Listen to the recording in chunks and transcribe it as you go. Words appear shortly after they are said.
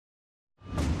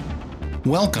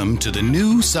Welcome to the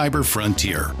new Cyber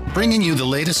Frontier, bringing you the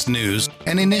latest news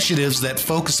and initiatives that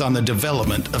focus on the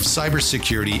development of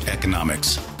cybersecurity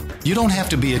economics. You don't have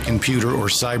to be a computer or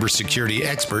cybersecurity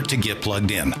expert to get plugged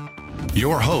in.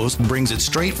 Your host brings it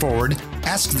straightforward,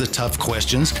 asks the tough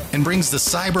questions, and brings the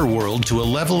cyber world to a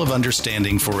level of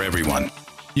understanding for everyone.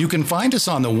 You can find us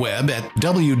on the web at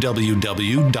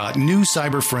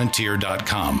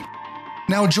www.newcyberfrontier.com.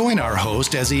 Now join our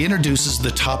host as he introduces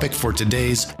the topic for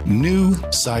today's New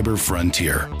Cyber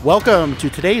Frontier. Welcome to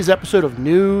today's episode of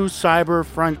New Cyber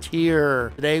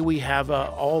Frontier. Today we have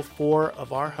all four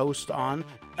of our hosts on,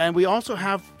 and we also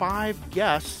have 5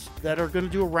 guests that are going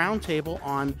to do a roundtable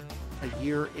on a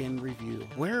year in review.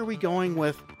 Where are we going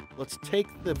with, let's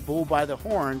take the bull by the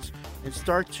horns and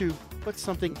start to put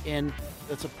something in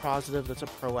that's a positive, that's a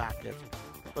proactive.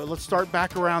 But let's start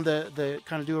back around the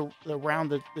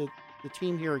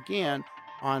team here again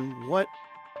on what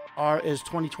is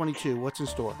 2022. What's in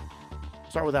store?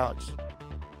 Start with Alex.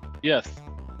 Yes,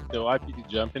 so happy to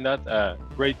jump in that.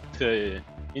 Great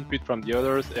input from the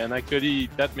others, and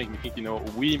actually that makes me think,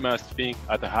 we must think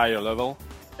at a higher level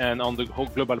and on the whole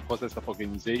global process of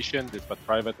organization. That's what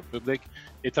private or public.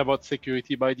 It's about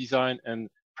security by design and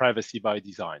privacy by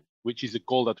design, which is a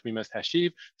goal that we must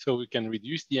achieve so we can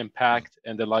reduce the impact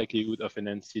and the likelihood of an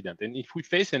incident. And if we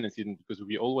face an incident, because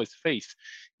we always face,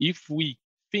 if we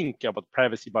think about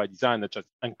privacy by design, that just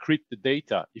encrypt the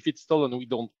data, if it's stolen, we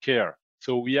don't care.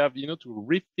 So we have, to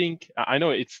rethink. I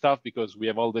know it's tough because we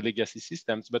have all the legacy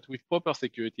systems, but with proper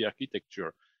security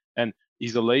architecture and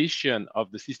isolation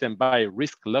of the system by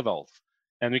risk levels,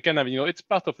 and we can have, it's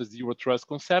part of a zero trust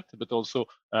concept, but also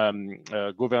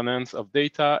governance of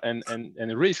data and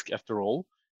risk after all.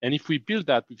 And if we build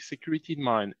that with security in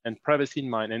mind and privacy in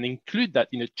mind and include that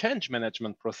in a change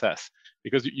management process,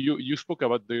 because you spoke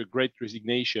about the great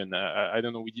resignation. I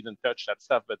don't know, we didn't touch that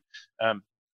stuff, but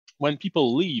when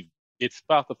people leave, it's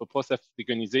part of a process of the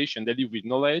organization. They leave with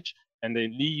knowledge and they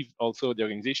leave also the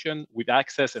organization with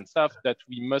access and stuff that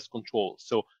we must control.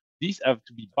 So these have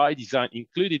to be by design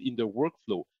included in the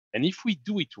workflow. And if we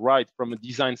do it right from a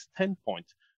design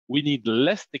standpoint, we need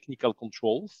less technical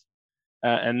controls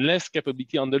and less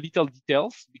capability on the little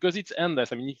details, because it's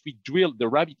endless. I mean, if we drill the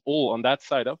rabbit hole on that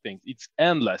side of things, it's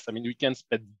endless. I mean, we can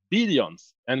spend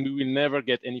billions and we will never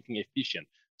get anything efficient.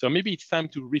 So maybe it's time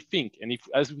to rethink. And if,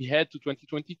 as we head to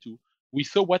 2022, we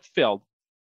saw what failed,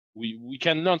 we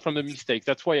can learn from the mistakes.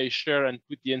 That's why I share and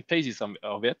put the emphasis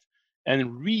of it,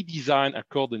 and redesign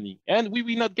accordingly. And we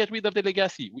will not get rid of the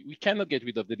legacy. We cannot get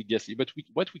rid of the legacy, but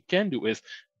what we can do is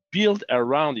build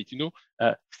around it,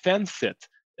 fence it,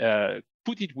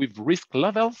 put it with risk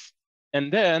levels,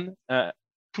 and then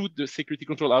put the security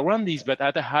control around this, but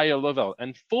at a higher level,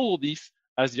 and follow this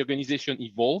as the organization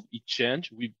evolve, it change.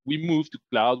 We move to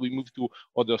cloud, we move to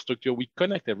other structure, we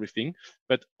connect everything,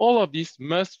 but all of this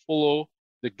must follow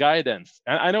the guidance.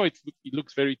 And I know it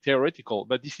looks very theoretical,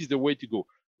 but this is the way to go.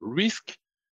 Risk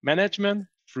management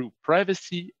through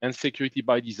privacy and security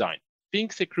by design.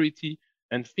 Think security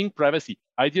and think privacy,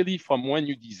 ideally from when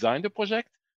you design the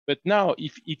project. But now,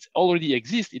 if it already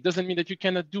exists, it doesn't mean that you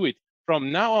cannot do it.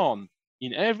 From now on,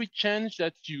 in every change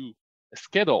that you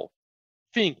schedule,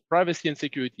 think privacy and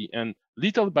security. And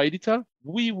little by little,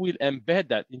 we will embed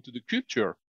that into the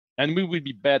culture and we will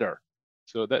be better.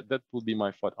 So that will be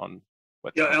my thought on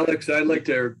what. Yeah, Alex, I'd like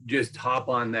to just hop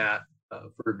on that.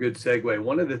 For a good segue,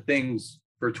 one of the things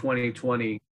for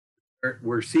 2020,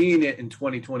 we're seeing it in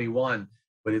 2021,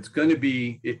 but it's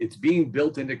being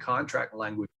built into contract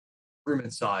language,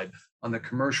 government side, on the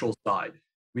commercial side.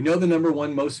 We know the number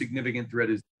one most significant threat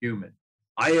is human.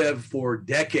 I have for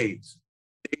decades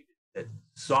stated that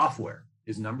software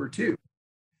is number 2.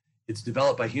 It's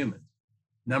developed by humans.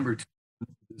 Number 2.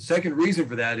 The second reason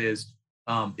for that is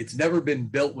it's never been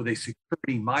built with a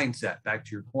security mindset, back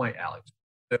to your point, Alex.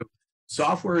 So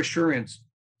software assurance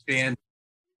and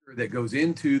that goes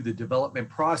into the development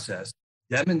process,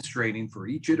 demonstrating for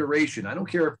each iteration. I don't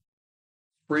care if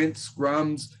sprints,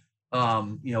 scrums,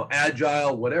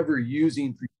 agile, whatever you're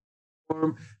using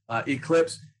for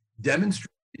Eclipse,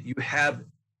 demonstrate that you have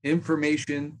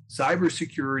information,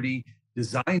 cybersecurity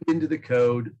designed into the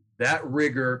code. That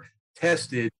rigor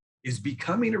tested is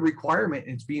becoming a requirement.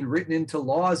 And it's being written into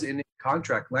laws in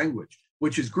contract language,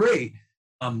 which is great.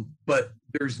 But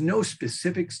there's no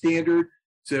specific standard.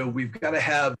 So we've got to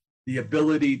have the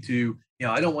ability to,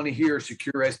 I don't want to hear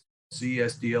secure SDLC,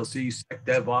 SDLC,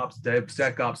 DevOps,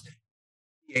 DevSecOps,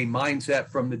 a mindset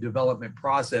from the development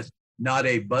process, not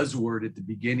a buzzword at the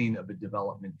beginning of a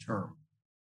development term.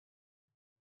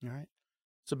 All right.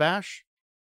 Sebastian?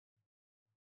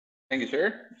 Thank you,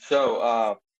 sir.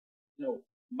 So,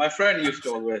 my friend used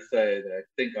to always say that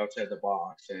think outside the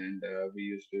box, and we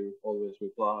used to always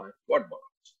reply, "What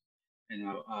box?" You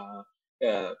know,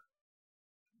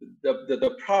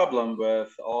 the problem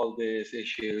with all these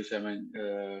issues. I mean,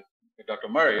 Dr.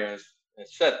 Murray has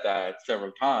said that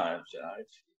several times.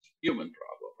 It's a human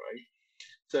problem, right?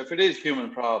 So if it is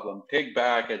human problem, take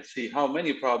back and see how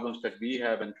many problems that we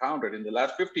have encountered in the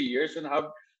last 50 years and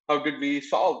how did we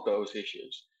solve those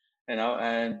issues?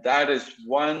 And that is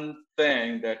one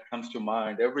thing that comes to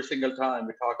mind every single time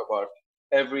we talk about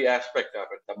every aspect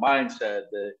of it, the mindset,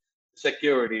 the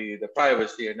security, the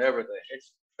privacy and everything.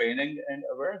 It's training and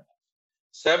awareness.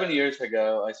 7 years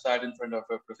ago, I sat in front of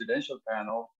a presidential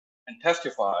panel and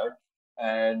testified.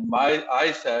 And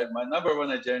I said my number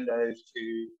one agenda is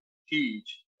to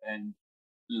teach and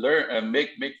learn and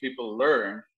make people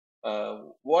learn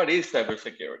what is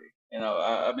cybersecurity.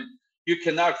 I mean, you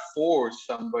cannot force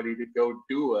somebody to go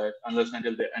do it unless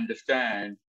until they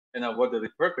understand, what the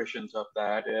repercussions of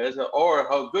that is or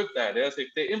how good that is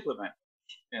if they implement.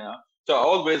 So I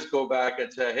always go back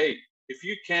and say, hey, if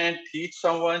you can't teach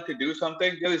someone to do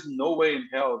something, there is no way in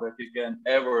hell that you can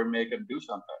ever make them do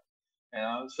something.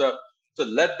 So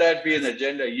let that be an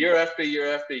agenda year after year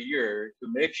after year to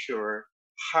make sure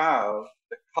how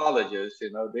the colleges,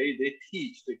 they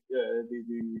teach the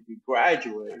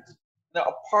graduates. Now,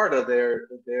 a part of their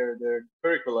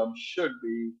curriculum should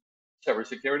be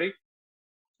cybersecurity.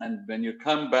 And when you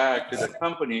come back to the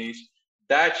companies,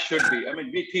 that should be, I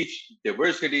mean, we teach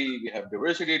diversity, we have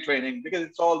diversity training because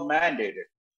it's all mandated.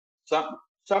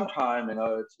 Sometime,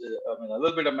 it's, a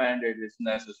little bit of mandate is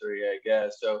necessary, I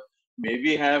guess. So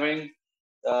maybe having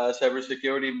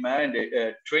cybersecurity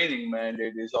mandate, training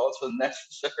mandate is also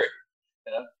necessary.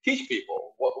 Teach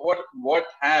people what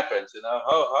happens,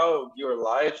 how your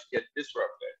lives get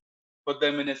disrupted. Put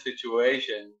them in a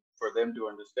situation for them to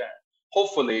understand.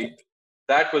 Hopefully,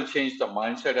 that will change the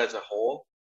mindset as a whole.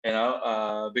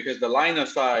 Because the line of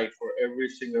sight for every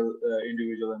single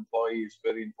individual employee is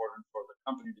very important for the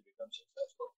company to become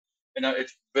successful.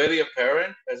 It's very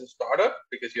apparent as a startup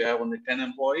because you have only 10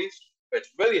 employees. But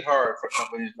it's very hard for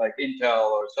companies like Intel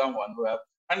or someone who have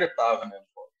 100,000 employees.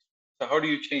 So how do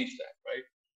you change that, right?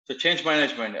 So change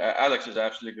management, Alex is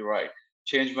absolutely right.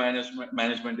 Change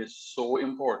management is so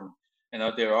important.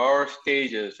 There are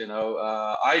stages,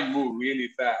 I move really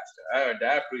fast. I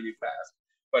adapt really fast.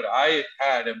 But I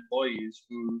had employees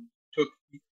who took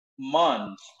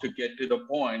months to get to the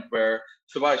point where,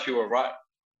 Subhash, you were right.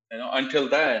 Until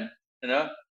then,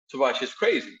 Subhash is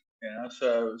crazy.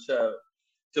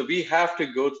 So we have to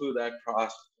go through that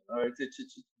process.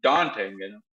 It's daunting.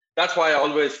 That's why I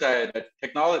always say that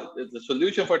technology, the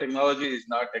solution for technology is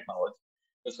not technology.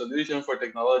 The solution for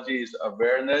technology is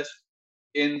awareness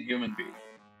in human beings.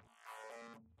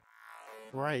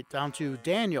 Right, down to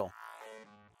Daniel.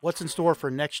 What's in store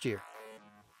for next year?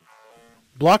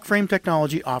 Blockframe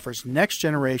Technology offers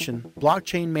next-generation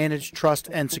blockchain-managed trust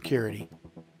and security.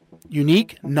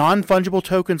 Unique, non-fungible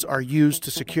tokens are used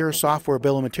to secure software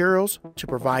bill of materials to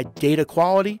provide data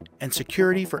quality and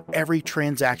security for every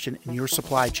transaction in your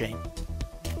supply chain.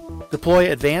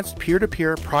 Deploy advanced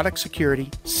peer-to-peer product security,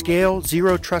 scale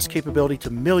zero trust capability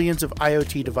to millions of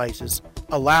IoT devices,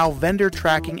 allow vendor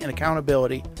tracking and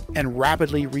accountability, and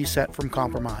rapidly reset from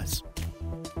compromise.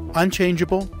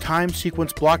 Unchangeable,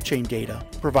 time-sequence blockchain data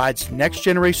provides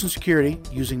next-generation security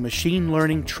using machine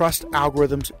learning trust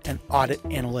algorithms and audit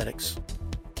analytics.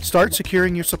 Start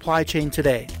securing your supply chain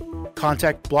today.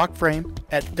 Contact Blockframe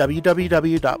at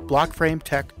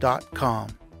www.blockframetech.com.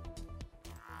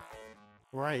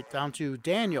 Right, down to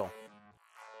Daniel.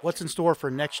 What's in store for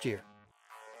next year?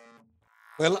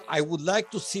 Well, I would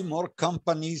like to see more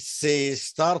companies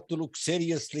start to look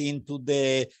seriously into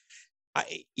the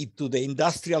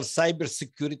industrial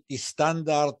cybersecurity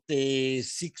standard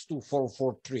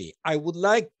 62443. I would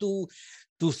like to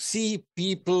see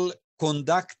people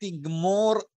conducting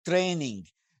more training.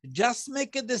 Just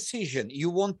make a decision. You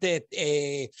want it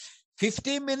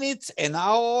 15 minutes, an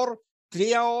hour,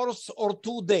 3 hours, or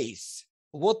 2 days.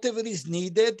 Whatever is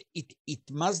needed,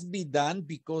 it must be done,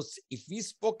 because if we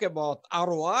spoke about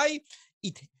ROI,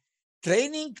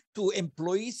 training to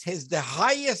employees has the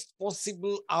highest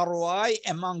possible ROI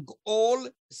among all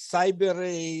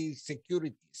cyber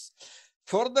securities.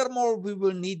 Furthermore, we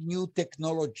will need new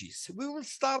technologies. We will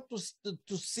start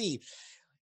to see,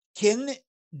 can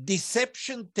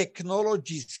deception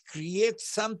technologies create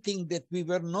something that we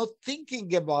were not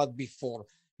thinking about before?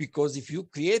 Because if you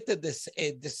created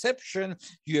a deception,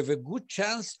 you have a good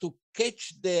chance to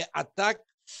catch the attack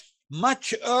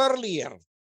much earlier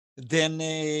then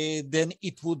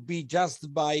it would be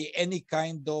just by any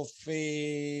kind of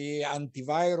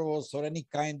antivirus or any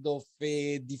kind of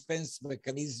defense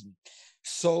mechanism.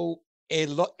 So a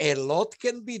lot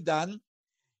can be done.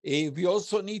 We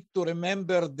also need to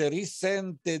remember the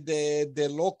recent the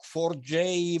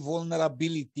Log4j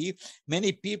vulnerability.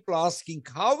 Many people asking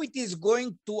how it is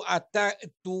going to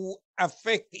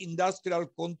affect industrial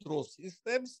control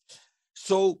systems.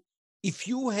 So if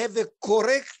you have a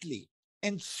correctly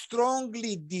and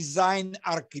strongly designed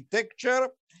architecture,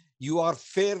 you are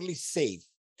fairly safe.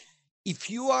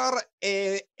 If you are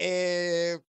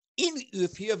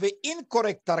if you have an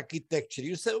incorrect architecture,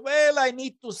 you say, well, I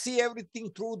need to see everything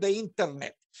through the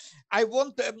internet. I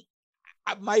want,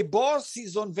 my boss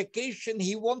is on vacation.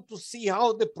 He wants to see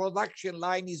how the production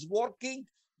line is working.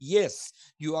 Yes,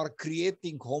 you are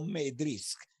creating homemade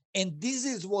risk. And this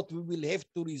is what we will have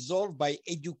to resolve by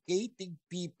educating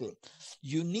people.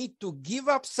 You need to give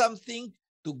up something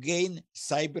to gain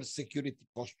cybersecurity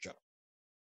posture.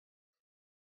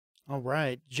 All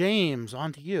right, James,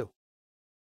 on to you.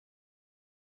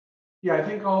 Yeah, I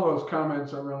think all those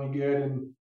comments are really good,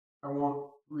 and I won't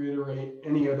reiterate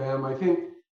any of them. I think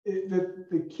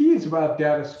the key is about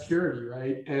data security,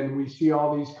 right? And we see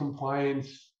all these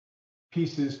compliance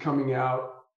pieces coming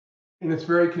out, and it's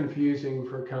very confusing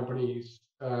for companies.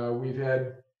 We've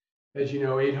had, as you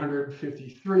know,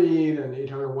 853, then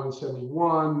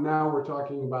 800-171. Now we're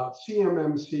talking about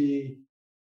CMMC,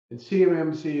 and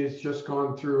CMMC has just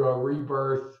gone through a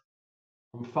rebirth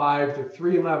from 5 to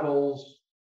 3 levels.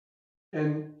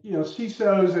 And you know,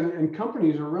 CISOs and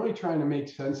companies are really trying to make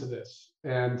sense of this.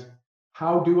 And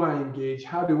how do I engage?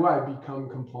 How do I become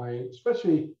compliant?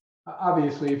 Especially,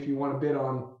 obviously, if you want to bid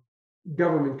on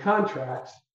government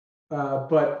contracts.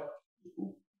 But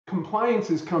compliance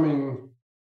is coming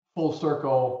full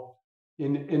circle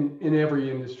in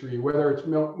every industry, whether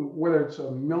it's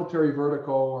a military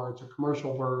vertical or it's a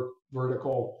commercial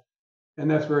vertical,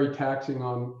 and that's very taxing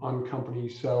on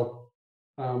companies. So.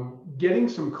 Getting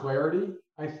some clarity,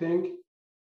 I think,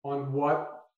 on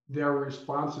what their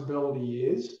responsibility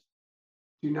is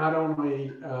to not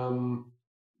only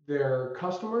their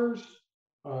customers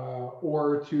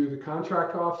or to the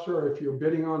contract officer, if you're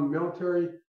bidding on military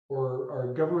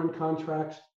or government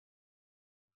contracts,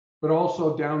 but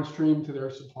also downstream to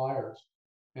their suppliers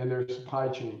and their supply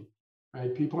chain,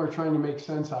 right? People are trying to make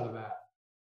sense out of that.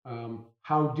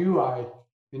 How do I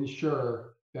ensure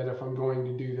that if I'm going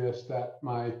to do this, that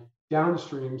my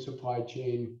downstream supply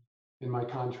chain and my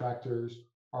contractors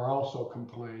are also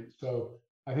compliant? So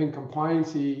I think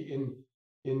compliancy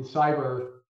in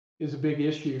cyber is a big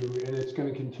issue, and it's going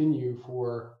to continue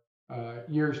for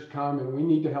years to come. And we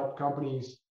need to help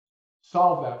companies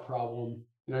solve that problem.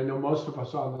 And I know most of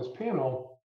us on this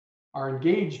panel are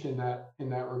engaged in that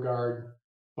regard,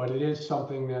 but it is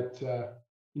something that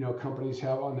you know, companies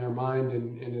have on their mind,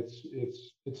 and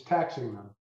it's taxing them.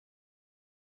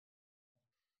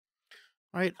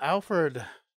 All right, Alfred,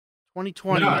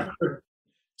 2020. Yeah.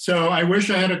 So I wish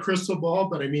I had a crystal ball,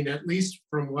 but I mean, at least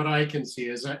from what I can see,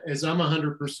 as I'm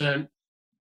 100%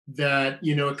 that,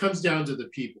 you know, it comes down to the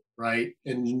people, right?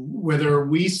 And whether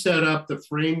we set up the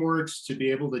frameworks to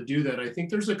be able to do that, I think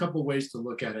there's a couple ways to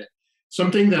look at it.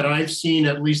 Something that I've seen,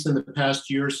 at least in the past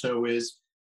year or so, is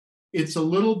it's a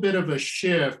little bit of a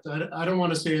shift. I don't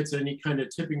want to say it's any kind of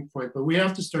tipping point, but we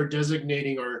have to start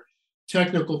designating our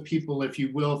technical people, if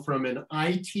you will, from an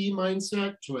IT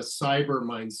mindset to a cyber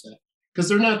mindset, because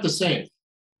they're not the same,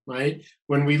 right?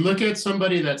 When we look at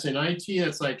somebody that's in IT,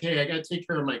 it's like, hey, I got to take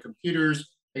care of my computers.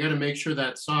 I got to make sure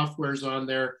that software's on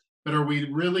there. But are we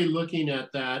really looking at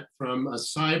that from a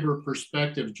cyber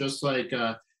perspective, just like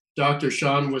Dr.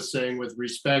 Sean was saying with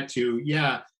respect to,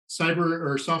 yeah, cyber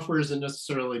or software isn't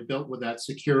necessarily built with that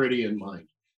security in mind.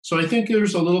 So I think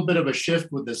there's a little bit of a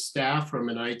shift with the staff from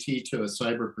an IT to a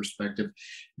cyber perspective.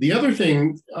 The other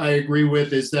thing I agree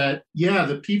with is that, yeah,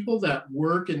 the people that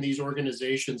work in these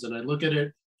organizations, and I look at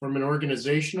it from an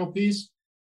organizational piece,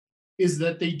 is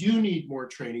that they do need more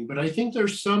training. But I think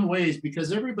there's some ways,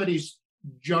 because everybody's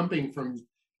jumping from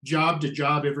job to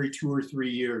job every 2 or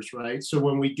 3 years, right? So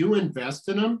when we do invest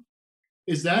in them,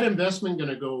 is that investment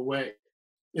going to go away?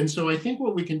 And so I think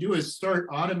what we can do is start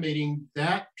automating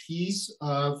that piece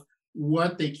of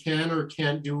what they can or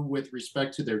can't do with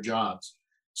respect to their jobs.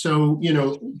 So, you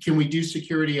know, can we do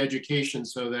security education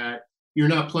so that you're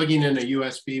not plugging in a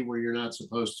USB where you're not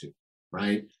supposed to,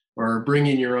 right? Or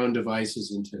bringing your own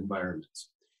devices into environments.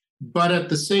 But at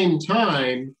the same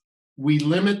time, we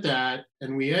limit that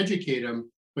and we educate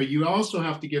them, but you also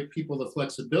have to give people the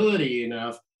flexibility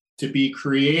enough to be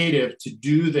creative, to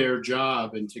do their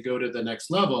job and to go to the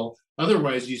next level.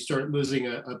 Otherwise, you start losing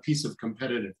a piece of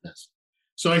competitiveness.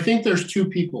 So I think there's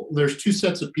two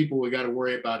sets of people we got to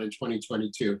worry about in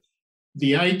 2022.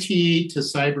 The IT to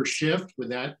cyber shift with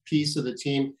that piece of the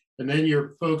team, and then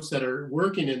your folks that are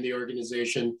working in the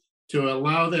organization to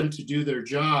allow them to do their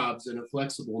jobs in a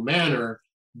flexible manner,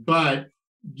 but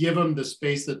give them the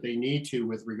space that they need to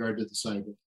with regard to the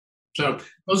cyber. So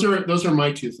those are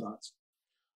my two thoughts.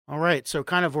 All right. So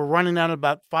kind of we're running out of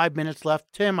about 5 minutes left.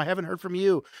 Tim, I haven't heard from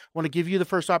you. I want to give you the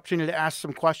first opportunity to ask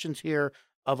some questions here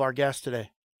of our guest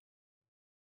today.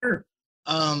 Sure.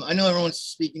 I know everyone's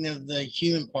speaking of the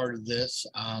human part of this.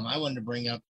 I wanted to bring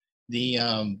up the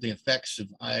effects of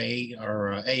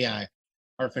AI,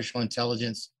 artificial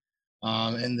intelligence,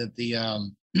 and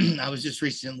that I was just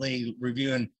recently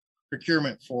reviewing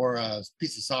procurement for a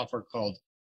piece of software called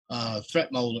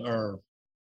Threat Modeler,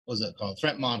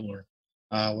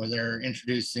 where they're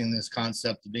introducing this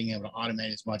concept of being able to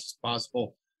automate as much as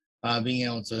possible, being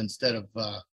able to, instead of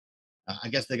I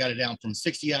guess they got it down from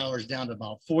 60 hours down to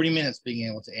about 40 minutes, being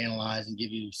able to analyze and give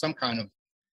you some kind of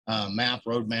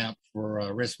roadmap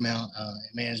for risk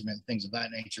management, things of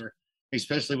that nature,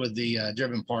 especially with the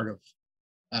driven part of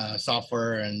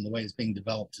software and the way it's being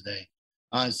developed today.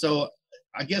 So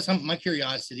I guess my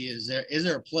curiosity is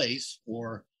there a place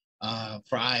for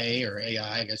IA or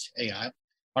AI, I guess AI,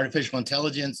 artificial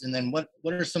intelligence, and then what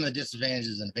are some of the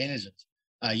disadvantages and advantages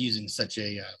using such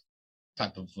a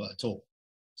type of tool?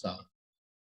 So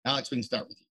Alex, we can start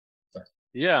with you. Sorry.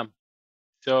 Yeah.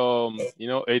 So,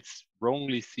 it's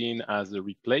wrongly seen as a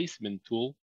replacement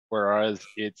tool, whereas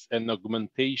it's an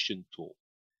augmentation tool.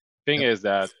 Thing is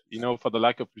that, for the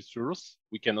lack of resource,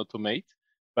 we can automate.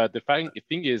 But the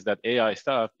thing is that AI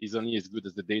stuff is only as good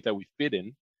as the data we feed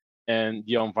in, and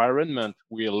the environment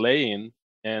we're laying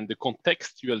and the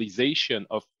contextualization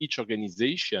of each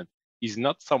organization is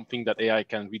not something that AI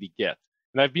can really get.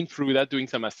 And I've been through that doing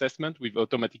some assessment with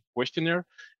automatic questionnaire.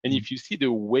 And if you see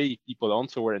the way people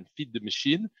answer and feed the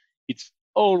machine, it's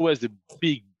always a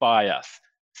big bias.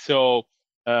 So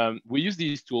we use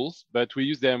these tools, but we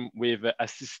use them with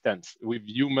assistance, with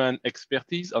human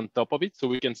expertise on top of it. So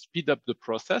we can speed up the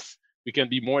process. We can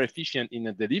be more efficient in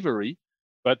the delivery,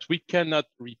 but we cannot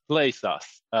replace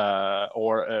us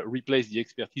or replace the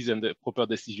expertise and the proper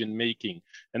decision making.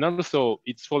 And also,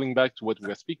 it's falling back to what we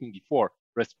were speaking before: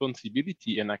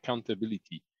 responsibility and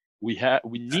accountability.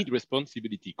 We need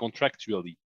responsibility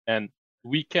contractually, and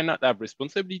we cannot have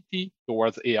responsibility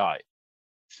towards AI.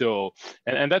 So,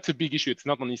 and that's a big issue. It's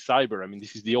not only cyber. I mean,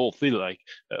 this is the whole thing, like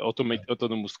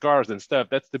autonomous cars and stuff.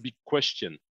 That's the big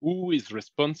question. Who is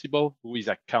responsible? Who is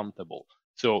accountable?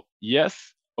 So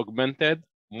yes, augmented,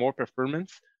 more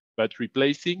performance, but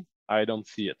replacing, I don't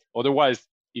see it. Otherwise,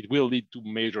 it will lead to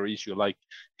major issue like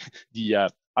the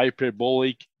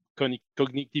hyperbolic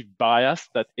cognitive bias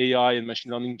that AI and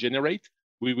machine learning generate.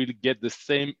 We will get the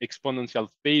same exponential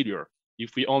failure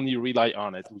if we only rely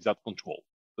on it without control.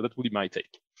 So that would be my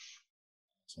take.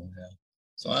 So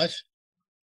Ash?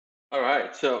 All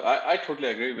right. So I totally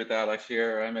agree with Alex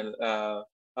here. I mean,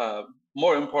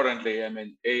 more importantly, I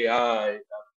mean, AI,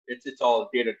 it's all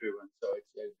data driven. So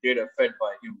it's data fed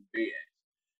by human beings.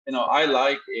 I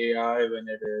like AI when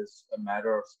it is a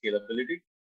matter of scalability,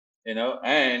 and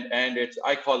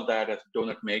I call that as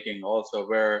donut making also,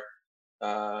 where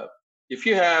if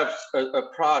you have a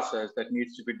process that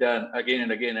needs to be done again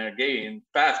and again and again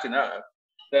fast enough,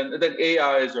 then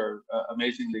AIs are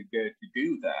amazingly good to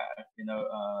do that,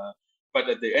 but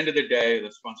at the end of the day,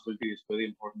 responsibility is very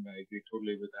important. I agree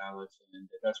totally with Alex, and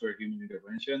that's where human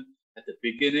intervention at the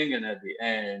beginning and at the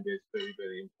end is very,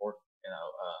 very important.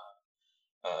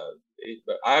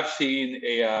 I've seen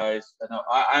AIs.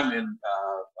 I'm in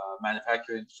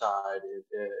manufacturing side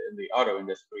in the auto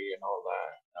industry and all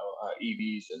that,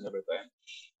 EVs and everything,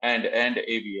 and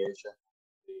aviation,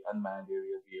 the unmanned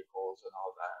aerial vehicles and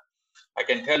all that. I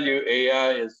can tell you,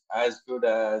 AI is as good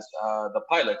as the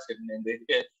pilots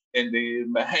in the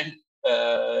manned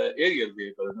aerial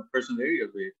vehicle, in the personal aerial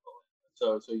vehicle.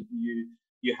 So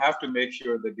you have to make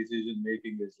sure the decision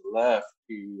making is left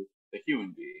to the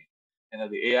human being.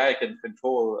 The AI can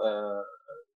control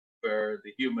where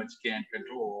the humans can't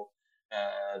control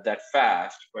that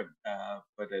fast, but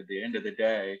at the end of the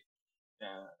day,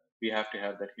 we have to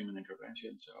have that human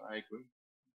intervention. So I agree.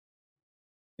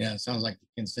 Yeah, sounds like the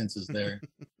consensus there.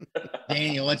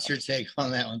 Daniel, what's your take on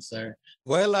that one, sir?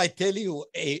 Well, I tell you,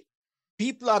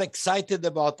 people are excited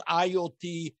about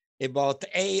IoT, about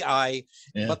AI,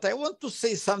 but I want to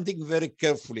say something very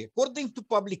carefully. According to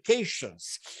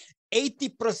publications,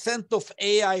 80% of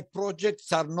AI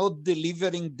projects are not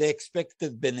delivering the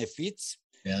expected benefits.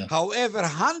 Yeah. However,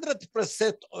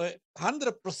 100%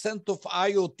 of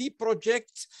IoT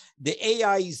projects, the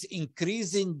AI is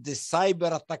increasing the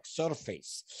cyber attack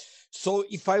surface. So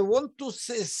if I want to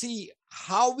see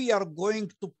how we are going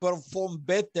to perform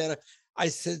better, I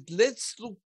said, let's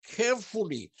look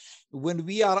carefully when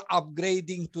we are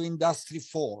upgrading to Industry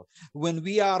 4, when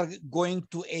we are going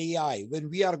to AI, when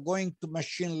we are going to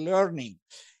machine learning.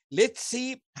 Let's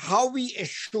see how we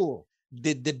assure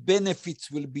that the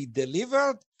benefits will be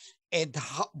delivered and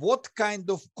what kind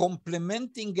of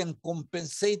complementing and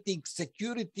compensating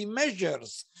security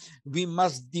measures we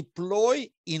must deploy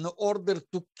in order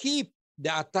to keep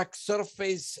the attack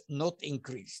surface not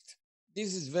increased.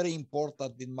 This is very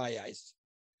important in my eyes.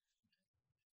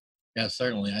 Yeah,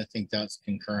 certainly. I think that's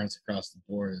concurrence across the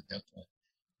board, definitely.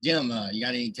 Jim, you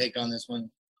got any take on this one?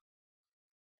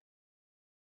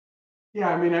 Yeah,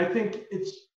 I mean, I think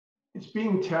it's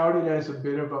being touted as a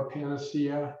bit of a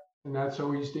panacea, and that's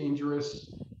always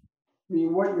dangerous. I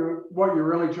mean, what you're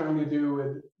really trying to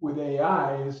do with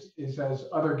AI is as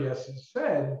other guests have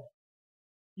said,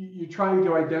 you're trying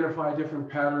to identify different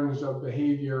patterns of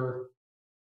behavior,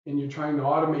 and you're trying to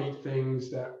automate things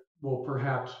that will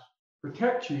perhaps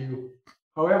protect you.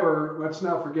 However, let's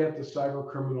not forget the cyber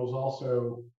criminals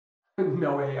also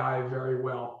know AI very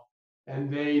well,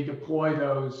 and they deploy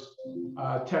those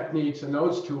techniques and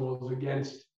those tools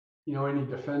against any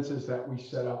defenses that we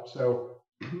set up. So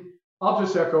I'll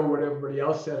just echo what everybody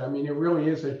else said. I mean, it really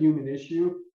is a human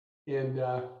issue, and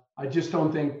I just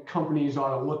don't think companies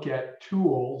ought to look at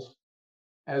tools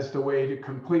as the way to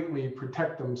completely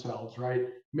protect themselves, right?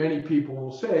 Many people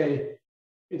will say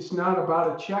it's not about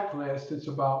a checklist, it's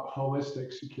about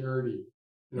holistic security.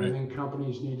 And right. I think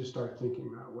companies need to start thinking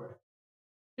that way,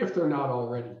 if they're not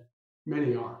already.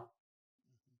 Many are.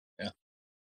 Yeah,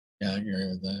 I agree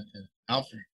with that. Yeah.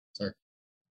 Alfred, sir.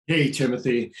 Hey,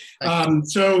 Timothy.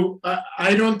 So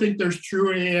I don't think there's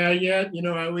true AI yet.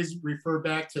 I always refer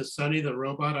back to Sonny the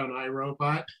robot on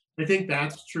iRobot. I think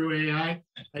that's true AI.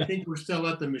 I think we're still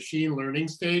at the machine learning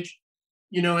stage.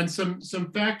 And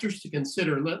some factors to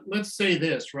consider. Let's say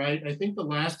this, right? I think the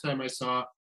last time I saw,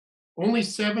 only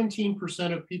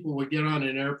 17% of people would get on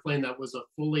an airplane that was a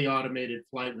fully automated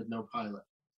flight with no pilot.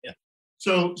 Yeah.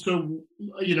 So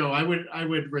I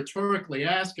would rhetorically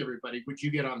ask everybody, would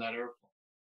you get on that airplane?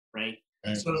 Right.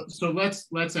 So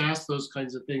let's ask those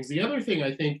kinds of things. The other thing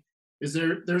I think is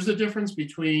there's a difference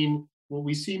between what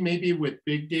we see maybe with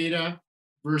big data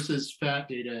versus fat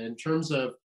data in terms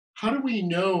of how do we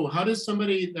know,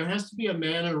 there has to be a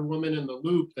man or woman in the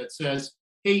loop that says,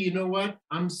 hey, you know what?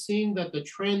 I'm seeing that the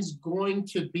trend's going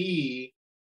to be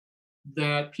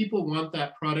that people want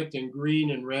that product in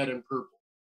green and red and purple.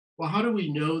 Well, how do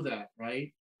we know that,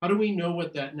 right? How do we know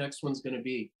what that next one's going to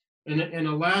be? And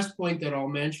a last point that I'll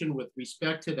mention with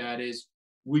respect to that is,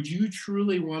 would you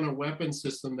truly want a weapon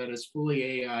system that is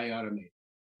fully AI automated?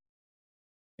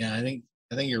 Yeah, I think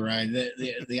you're right.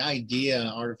 The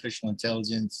idea, artificial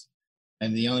intelligence,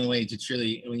 and the only way to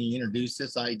truly, when you introduce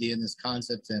this idea and this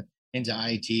concept into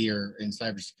IT or in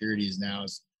cybersecurity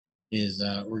is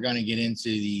we're going to get into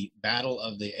the battle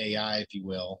of the AI, if you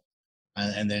will,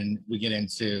 and then we get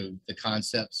into the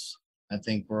concepts. I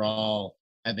think we're all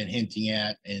have been hinting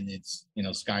at, and it's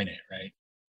Skynet, right?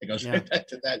 It goes right back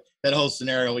to that whole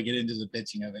scenario. We get into the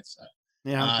pitching of it. So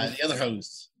the other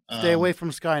hosts stay away from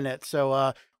Skynet.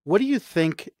 So what do you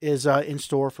think is in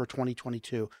store for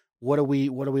 2022? What are we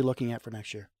looking at for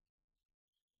next year?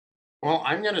 Well,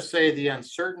 I'm going to say the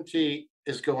uncertainty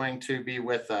is going to be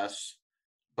with us,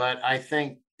 but I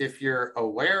think if you're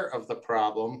aware of the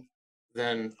problem,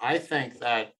 then I think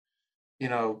that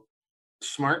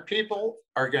smart people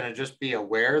are going to just be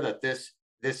aware that this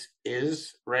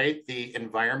is right the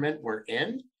environment we're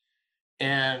in.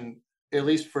 And at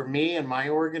least for me and my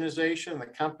organization, the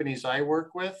companies I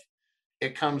work with,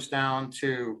 it comes down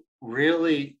to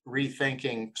really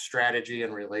rethinking strategy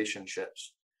and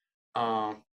relationships.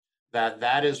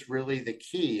 That is really the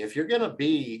key. If you're going to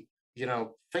be,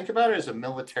 think about it as a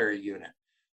military unit.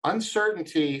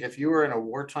 Uncertainty, if you are in a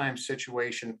wartime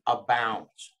situation,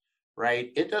 abounds.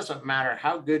 Right? It doesn't matter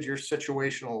how good your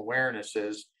situational awareness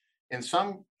is. In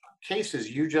some cases,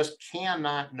 you just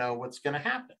cannot know what's going to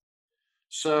happen.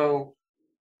 So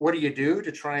what do you do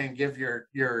to try and give your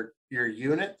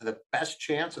unit the best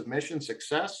chance of mission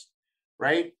success?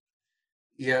 Right?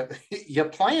 You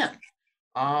plan,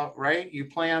 right? You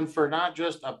plan for not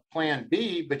just a plan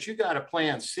B, but you got a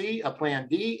plan C, a plan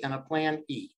D, and a plan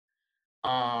E.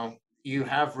 You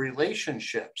have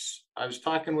relationships. I was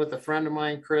talking with a friend of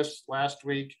mine, Chris, last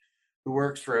week, who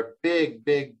works for a big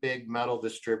metal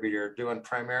distributor doing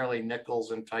primarily nickels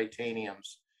and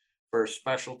titaniums for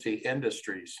specialty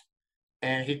industries.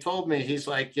 And he told me, he's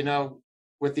like,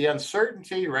 with the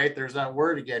uncertainty, right? There's that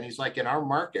word again. He's like, in our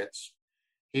markets,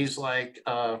 he's like,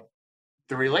 the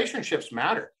relationships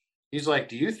matter. He's like,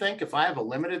 do you think if I have a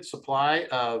limited supply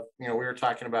of, we were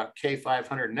talking about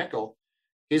K500 nickel,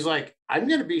 he's like, I'm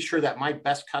going to be sure that my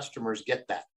best customers get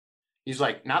that. He's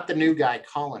like, not the new guy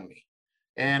calling me.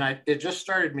 And it just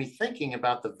started me thinking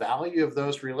about the value of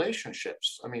those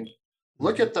relationships. I mean,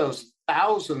 look at those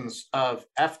thousands of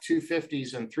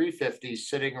F-250s and 350s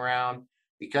sitting around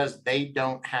because they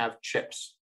don't have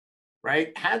chips,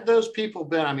 right? Had those people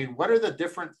been, what are the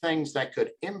different things that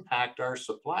could impact our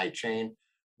supply chain?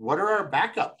 What are our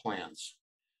backup plans?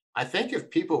 I think if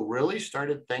people really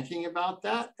started thinking about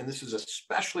that, and this is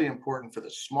especially important for the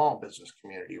small business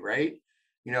community, right?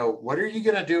 What are you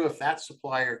going to do if that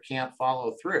supplier can't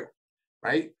follow through,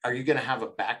 right? Are you going to have a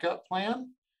backup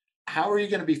plan? How are you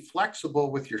going to be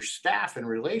flexible with your staff and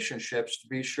relationships to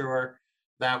be sure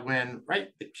that when,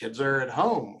 the kids are at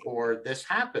home or this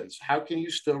happens, how can you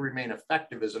still remain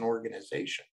effective as an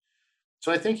organization?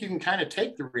 So I think you can kind of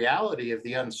take the reality of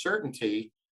the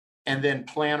uncertainty and then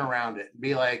plan around it.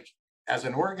 Be like, as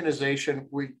an organization,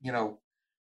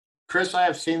 Chris, I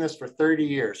have seen this for 30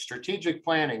 years, strategic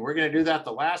planning. We're going to do that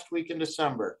the last week in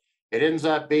December. It ends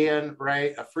up being,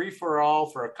 a free for all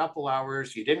for a couple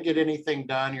hours. You didn't get anything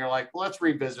done. You're like, well, let's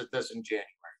revisit this in January.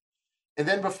 And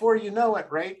then before you know it,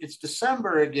 it's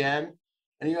December again.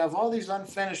 And you have all these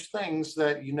unfinished things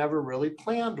that you never really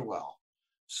planned well.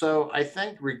 So I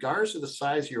think regardless of the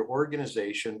size of your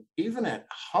organization, even at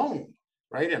home,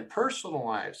 in personal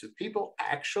lives, if people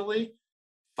actually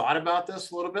thought about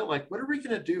this a little bit, like, what are we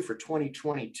going to do for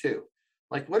 2022?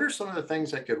 Like, what are some of the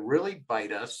things that could really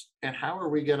bite us, and how are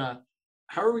we going to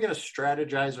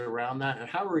strategize around that, and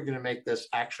how are we going to make this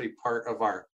actually part of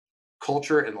our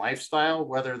culture and lifestyle,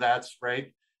 whether that's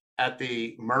at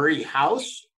the Murray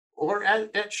house or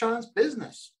at Sean's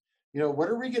business? What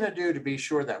are we going to do to be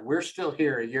sure that we're still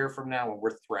here a year from now and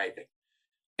we're thriving?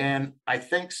 And I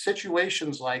think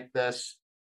situations like this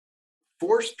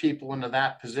force people into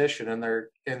that position, and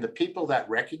the people that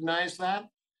recognize that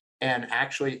and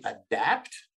actually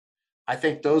adapt, I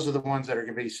think those are the ones that are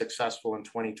going to be successful in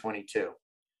 2022.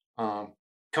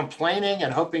 Complaining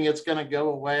and hoping it's going to go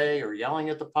away, or yelling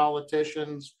at the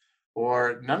politicians,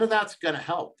 or none of that's going to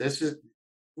help.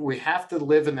 We have to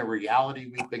live in the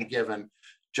reality we've been given.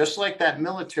 Just like that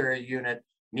military unit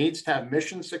needs to have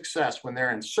mission success when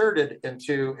they're inserted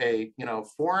into a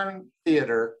foreign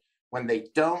theater, when they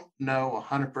don't know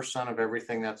 100% of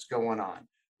everything that's going on,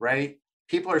 right?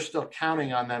 People are still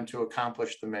counting on them to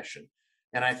accomplish the mission.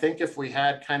 And I think if we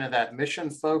had kind of that mission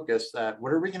focus, that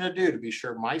what are we going to do to be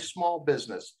sure my small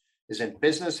business is in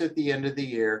business at the end of the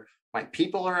year, my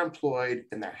people are employed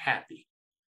and they're happy,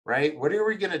 right? What are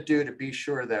we going to do to be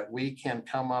sure that we can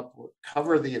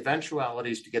cover the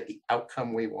eventualities to get the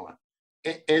outcome we want,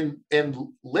 and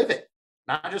live it,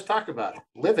 not just talk about it,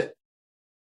 live it.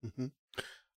 Mm-hmm.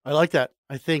 I like that.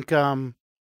 I think I'll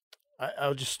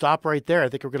just stop right there. I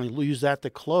think we're going to use that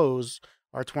to close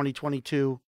our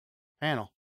 2022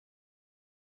 panel.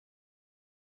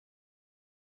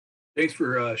 Thanks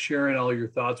for sharing all your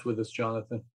thoughts with us,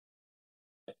 Jonathan.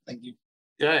 Thank you.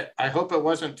 Yeah, I hope it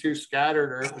wasn't too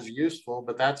scattered or it was useful,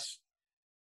 but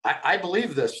I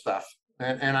believe this stuff,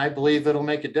 and I believe it'll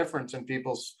make a difference in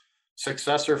people's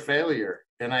success or failure.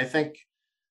 And I think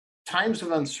times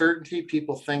of uncertainty,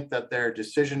 people think that their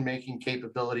decision-making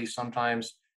capability,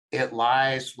 sometimes it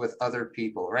lies with other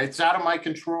people, right? It's out of my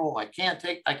control. I can't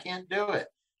do it.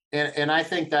 And I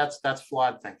think that's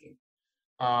flawed thinking.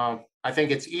 I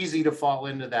think it's easy to fall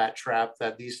into that trap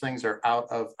that these things are out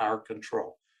of our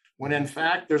control, when in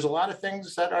fact, there's a lot of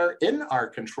things that are in our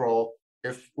control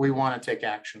if we want to take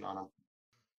action on them.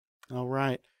 All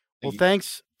right. Well,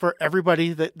 thanks for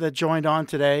everybody that joined on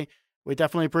today. We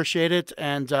definitely appreciate it.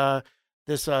 And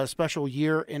this special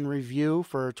year in review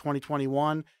for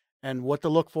 2021 and what to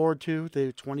look forward to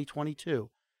 2022.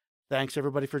 Thanks,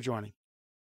 everybody, for joining.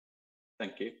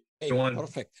 Thank you. Hey,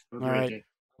 perfect. All right.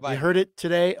 You heard it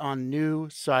today on New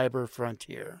Cyber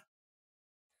Frontier.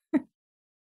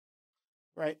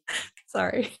 Right.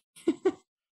 Sorry.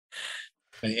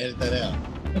 Can you edit that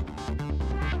out?